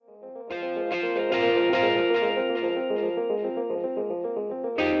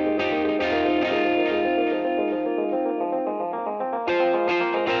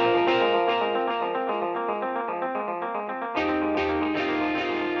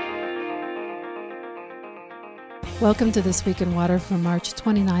Welcome to This Week in Water for March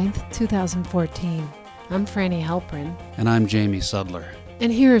 29th, 2014. I'm Franny Halprin. And I'm Jamie Sudler.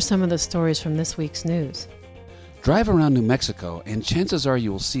 And here are some of the stories from this week's news. Drive around New Mexico, and chances are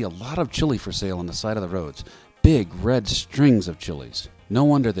you will see a lot of chili for sale on the side of the roads. Big, red strings of chilies. No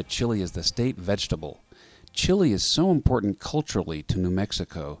wonder that chili is the state vegetable. Chili is so important culturally to New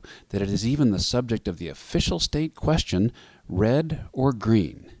Mexico that it is even the subject of the official state question, red or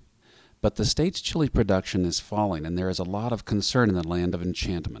green. But the state's chili production is falling, and there is a lot of concern in the land of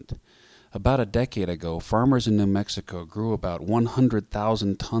enchantment. About a decade ago, farmers in New Mexico grew about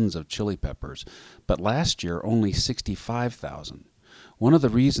 100,000 tons of chili peppers, but last year only 65,000. One of the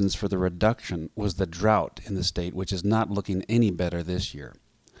reasons for the reduction was the drought in the state, which is not looking any better this year.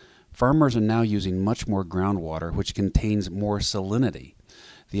 Farmers are now using much more groundwater, which contains more salinity.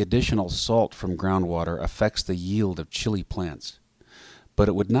 The additional salt from groundwater affects the yield of chili plants. But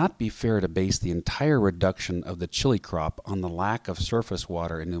it would not be fair to base the entire reduction of the chili crop on the lack of surface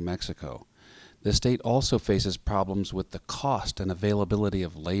water in New Mexico. The state also faces problems with the cost and availability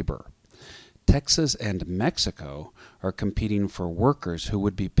of labor. Texas and Mexico are competing for workers who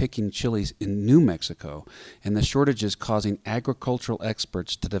would be picking chilies in New Mexico, and the shortage is causing agricultural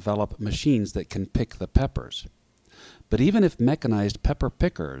experts to develop machines that can pick the peppers. But even if mechanized pepper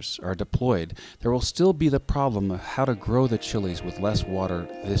pickers are deployed, there will still be the problem of how to grow the chilies with less water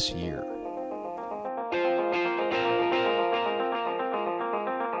this year.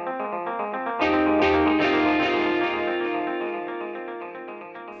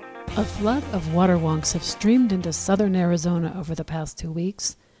 A flood of water wonks have streamed into southern Arizona over the past 2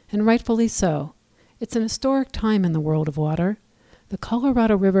 weeks, and rightfully so. It's an historic time in the world of water. The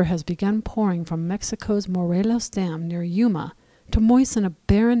Colorado River has begun pouring from Mexico's Morelos Dam near Yuma to moisten a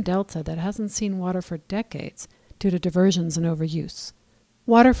barren delta that hasn't seen water for decades due to diversions and overuse.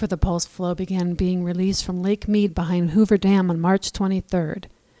 Water for the pulse flow began being released from Lake Mead behind Hoover Dam on March 23rd.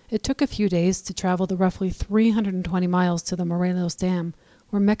 It took a few days to travel the roughly 320 miles to the Morelos Dam,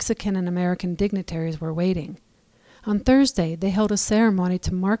 where Mexican and American dignitaries were waiting. On Thursday, they held a ceremony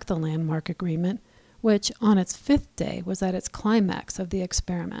to mark the landmark agreement, which, on its fifth day, was at its climax of the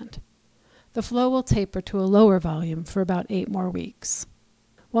experiment. The flow will taper to a lower volume for about 8 more weeks.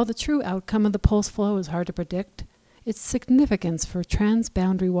 While the true outcome of the pulse flow is hard to predict, its significance for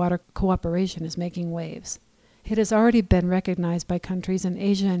transboundary water cooperation is making waves. It has already been recognized by countries in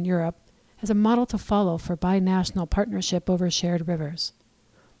Asia and Europe as a model to follow for binational partnership over shared rivers.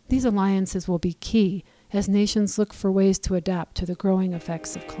 These alliances will be key as nations look for ways to adapt to the growing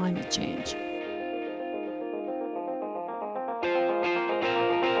effects of climate change.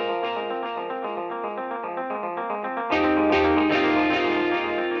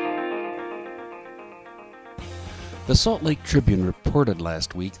 The Salt Lake Tribune reported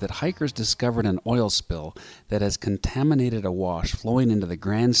last week that hikers discovered an oil spill that has contaminated a wash flowing into the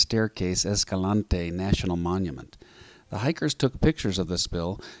Grand Staircase Escalante National Monument. The hikers took pictures of the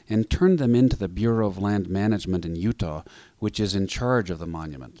spill and turned them into the Bureau of Land Management in Utah, which is in charge of the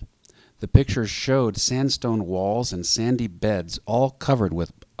monument. The pictures showed sandstone walls and sandy beds all covered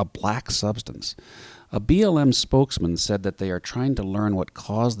with a black substance. A BLM spokesman said that they are trying to learn what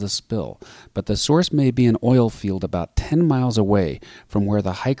caused the spill, but the source may be an oil field about 10 miles away from where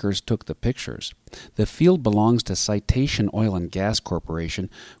the hikers took the pictures. The field belongs to Citation Oil and Gas Corporation,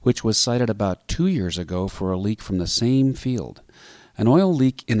 which was cited about 2 years ago for a leak from the same field. An oil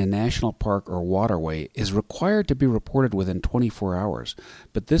leak in a national park or waterway is required to be reported within 24 hours,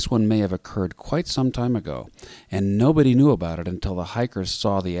 but this one may have occurred quite some time ago, and nobody knew about it until the hikers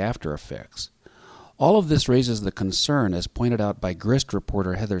saw the after effects. All of this raises the concern, as pointed out by Grist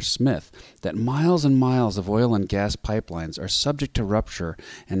reporter Heather Smith, that miles and miles of oil and gas pipelines are subject to rupture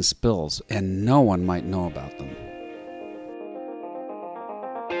and spills, and no one might know about them.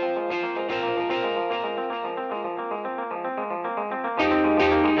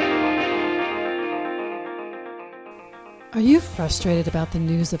 Are you frustrated about the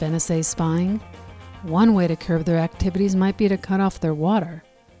news of NSA spying? One way to curb their activities might be to cut off their water,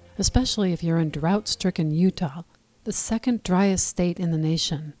 especially if you're in drought-stricken Utah, the second driest state in the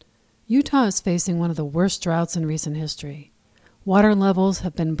nation. Utah is facing one of the worst droughts in recent history. Water levels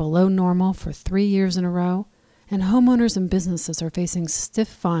have been below normal for 3 years in a row, and homeowners and businesses are facing stiff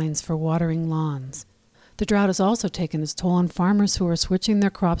fines for watering lawns. The drought has also taken its toll on farmers who are switching their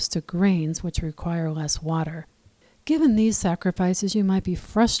crops to grains, which require less water. Given these sacrifices, you might be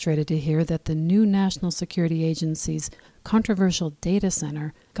frustrated to hear that the new National Security Agency's controversial data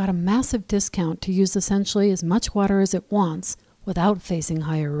center got a massive discount to use essentially as much water as it wants without facing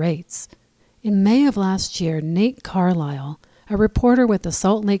higher rates. In May of last year, Nate Carlisle, a reporter with the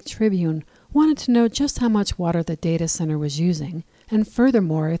Salt Lake Tribune, wanted to know just how much water the data center was using, and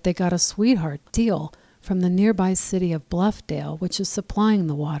furthermore, if they got a sweetheart deal from the nearby city of Bluffdale, which is supplying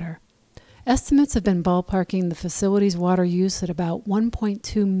the water. Estimates have been ballparking the facility's water use at about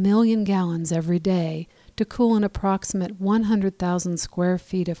 1.2 million gallons every day to cool an approximate 100,000 square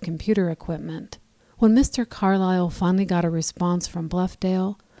feet of computer equipment. When Mr. Carlisle finally got a response from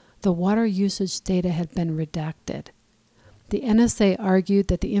Bluffdale, the water usage data had been redacted. The NSA argued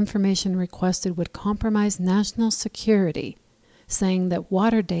that the information requested would compromise national security, saying that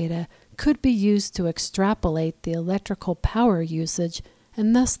water data could be used to extrapolate the electrical power usage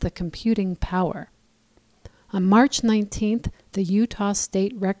and thus the computing power. On March 19th, the Utah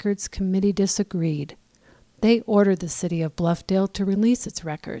State Records Committee disagreed. They ordered the city of Bluffdale to release its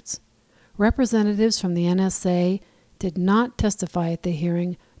records. Representatives from the NSA did not testify at the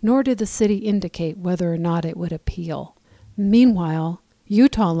hearing, nor did the city indicate whether or not it would appeal. Meanwhile,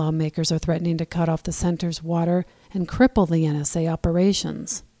 Utah lawmakers are threatening to cut off the center's water and cripple the NSA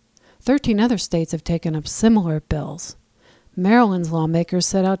operations. 13 other states have taken up similar bills. Maryland's lawmakers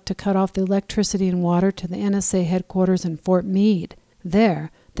set out to cut off the electricity and water to the NSA headquarters in Fort Meade.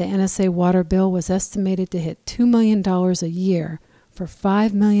 There, the NSA water bill was estimated to hit $2 million a year for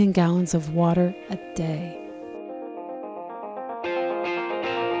 5 million gallons of water a day.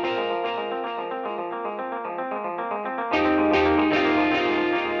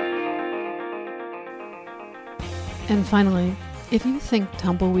 And finally, if you think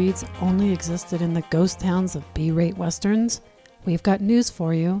tumbleweeds only existed in the ghost towns of B-rate westerns, we've got news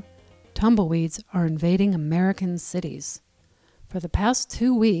for you. Tumbleweeds are invading American cities. For the past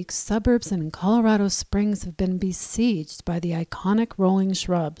 2 weeks, suburbs in Colorado Springs have been besieged by the iconic rolling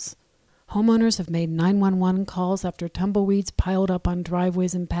shrubs. Homeowners have made 911 calls after tumbleweeds piled up on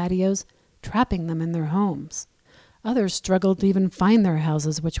driveways and patios, trapping them in their homes. Others struggled to even find their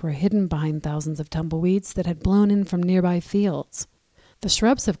houses, which were hidden behind thousands of tumbleweeds that had blown in from nearby fields. The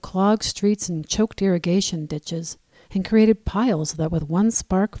shrubs have clogged streets and choked irrigation ditches, and created piles that with one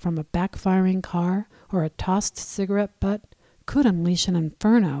spark from a backfiring car or a tossed cigarette butt could unleash an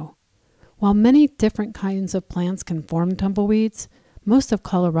inferno. While many different kinds of plants can form tumbleweeds, most of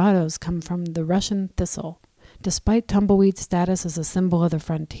Colorado's come from the Russian thistle. Despite tumbleweed's status as a symbol of the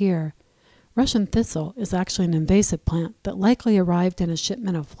frontier, Russian thistle is actually an invasive plant that likely arrived in a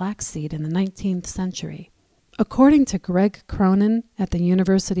shipment of flaxseed in the 19th century. According to Greg Cronin at the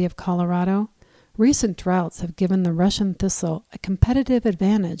University of Colorado, recent droughts have given the Russian thistle a competitive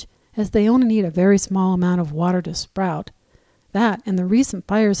advantage as they only need a very small amount of water to sprout. That and the recent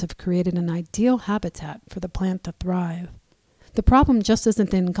fires have created an ideal habitat for the plant to thrive. The problem just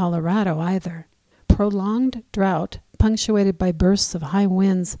isn't in Colorado either. Prolonged drought, punctuated by bursts of high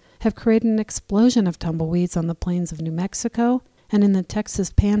winds, have created an explosion of tumbleweeds on the plains of New Mexico and in the Texas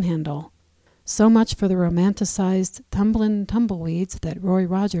Panhandle. So much for the romanticized tumblin' tumbleweeds that Roy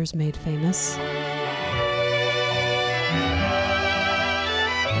Rogers made famous.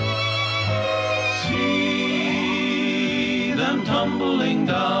 See them tumbling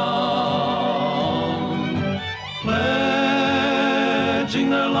down,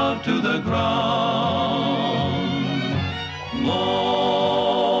 pledging their love to the ground.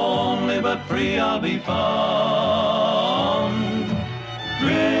 Lonely but free I'll be found,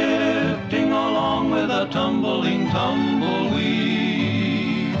 drifting along with the tumbling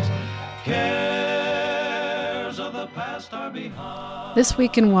tumbleweeds. Cares of the past are behind. This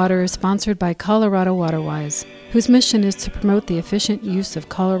Week in Water is sponsored by Colorado Waterwise, whose mission is to promote the efficient use of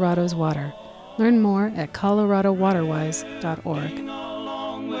Colorado's water. Learn more at coloradowaterwise.org.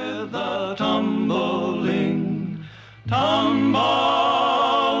 Along with the tumbling